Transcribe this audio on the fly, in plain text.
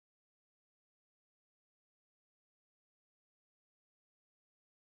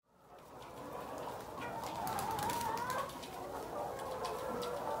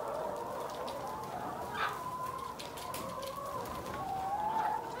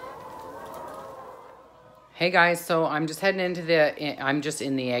Hey guys, so I'm just heading into I'm just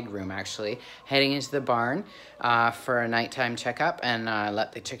in the egg room actually, heading into the barn for a nighttime checkup and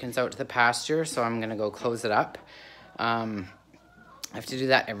let the chickens out to the pasture, so I'm gonna go close it up. I have to do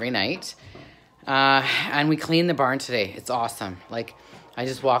that every night. And we cleaned the barn today. It's awesome. Like, I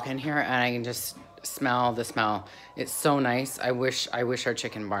just walk in here and I can just smell the smell. It's so nice. I wish our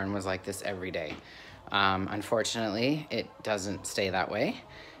chicken barn was like this every day. Unfortunately, it doesn't stay that way.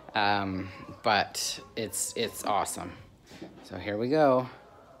 But it's awesome. So here we go.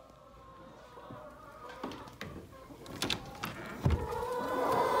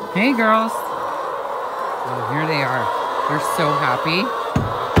 Hey girls. Oh, here they are. They're so happy.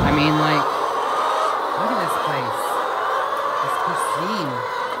 I mean, like, look at this place. It's pristine.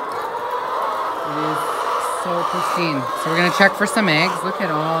 It is so pristine. So we're gonna check for some eggs. Look at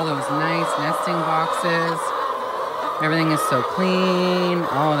all those nice nesting boxes. Everything is so clean.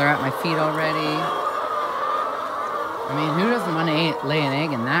 Oh, they're at my feet already. I mean, who doesn't want to lay an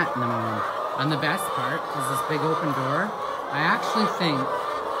egg in that in the morning? And the best part is this big open door. I actually think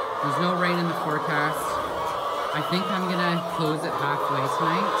there's no rain in the forecast. I think I'm gonna close it halfway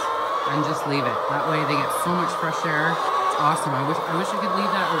tonight and just leave it. That way they get so much fresh air. It's awesome. I wish I could leave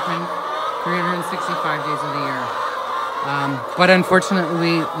that open 365 days of the year. But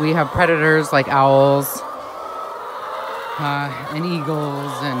unfortunately, we have predators like owls. And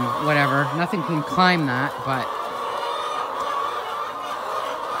eagles and whatever. Nothing can climb that, but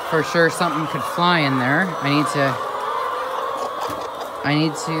for sure something could fly in there. I need to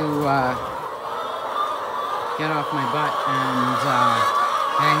get off my butt and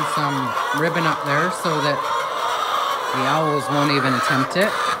hang some ribbon up there so that the owls won't even attempt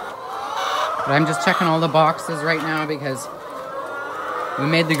it. But I'm just checking all the boxes right now because we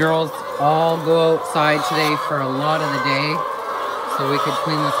made the girls all go outside today for a lot of the day so we could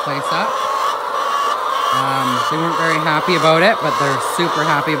clean this place up. They weren't very happy about it, but they're super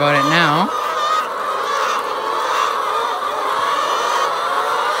happy about it now.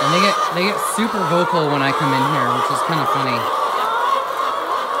 And they get super vocal when I come in here, which is kind of funny.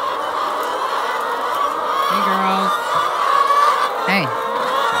 Hey girls. Hey.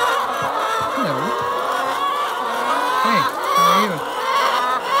 Hello. Hey, how are you?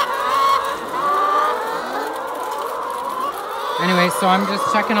 Anyway, so I'm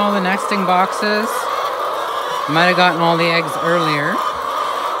just checking all the nesting boxes. Might have gotten all the eggs earlier.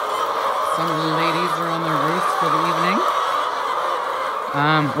 Some of the ladies are on their roofs for the evening.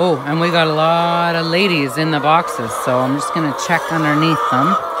 Oh, and we got a lot of ladies in the boxes, so I'm just gonna check underneath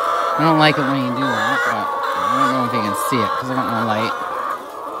them. I don't like it when you do that, but I don't know if you can see it because I got no light.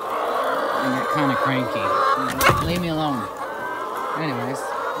 I get kind of cranky. Leave me alone. Anyways,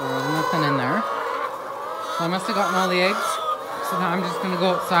 there's nothing in there. So I must have gotten all the eggs. So now I'm just going to go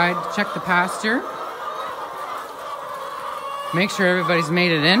outside, check the pasture. Make sure everybody's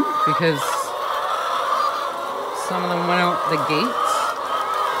made it in because some of them went out the gate.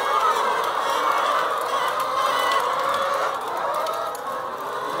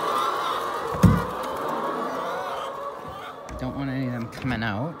 Don't want any of them coming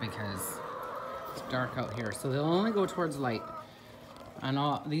out because it's dark out here. So they'll only go towards light. And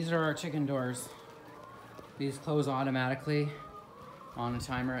these are our chicken doors. These close automatically on a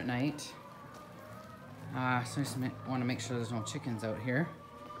timer at night. So I just want to make sure there's no chickens out here.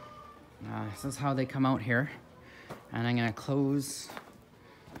 This is how they come out here. And I'm gonna close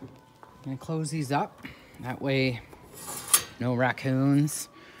these up. That way no raccoons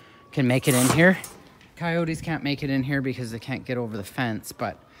can make it in here. Coyotes can't make it in here because they can't get over the fence,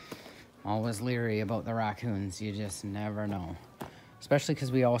 but always leery about the raccoons. You just never know. Especially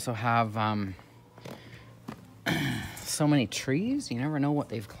because we also have so many trees. You never know what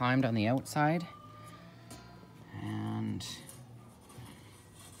they've climbed on the outside. And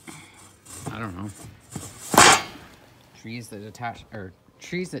I don't know. Trees that touch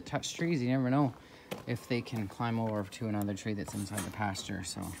trees, you never know if they can climb over to another tree that's inside the pasture.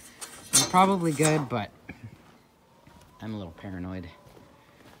 So they're probably good, but I'm a little paranoid.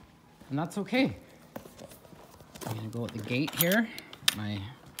 And that's okay. I'm gonna go at the gate here. My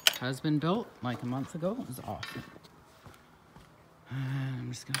husband built like a month ago. It was awesome. I'm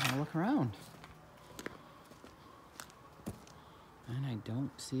just gonna look around. And I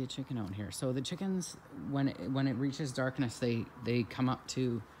don't see a chicken out here. So the chickens, when it reaches darkness, they come up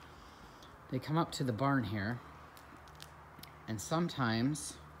to the barn here. And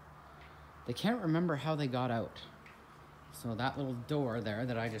sometimes they can't remember how they got out. So that little door there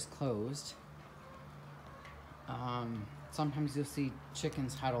that I just closed, sometimes you'll see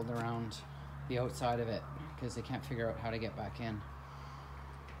chickens huddled around the outside of it because they can't figure out how to get back in.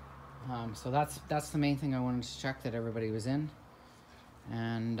 So that's the main thing I wanted to check, that everybody was in.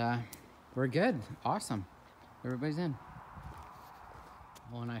 And we're good. Awesome. Everybody's in.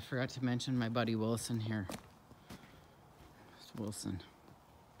 Oh, and I forgot to mention my buddy Wilson here. It's Wilson.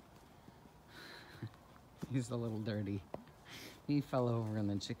 He's a little dirty. He fell over and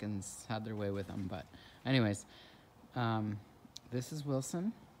the chickens had their way with him. But anyways, this is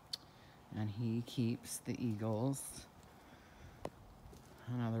Wilson. And he keeps the eagles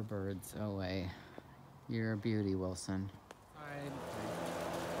and other birds away. You're a beauty, Wilson.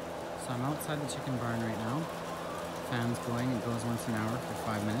 So I'm outside the chicken barn right now. Fan's going. It goes once an hour for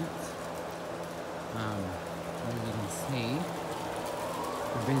 5 minutes. As you can see,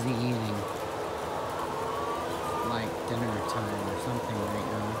 we're busy eating. Like dinner time or something right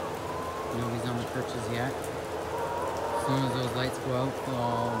now. Nobody's on the perches yet. As soon as those lights go out, they'll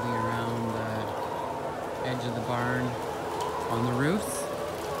all be around the edge of the barn on the roofs.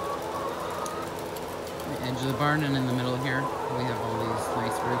 The edge of the barn, and in the middle here we have all these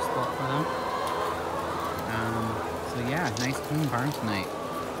nice roofs built for them. So yeah, nice clean barn tonight.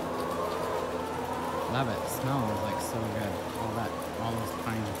 Love it. Smells like so good. All those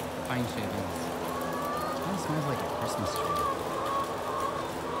pine shavings. It kind of smells like a Christmas tree.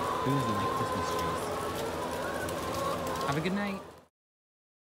 Boozy like Christmas trees. Have a good night.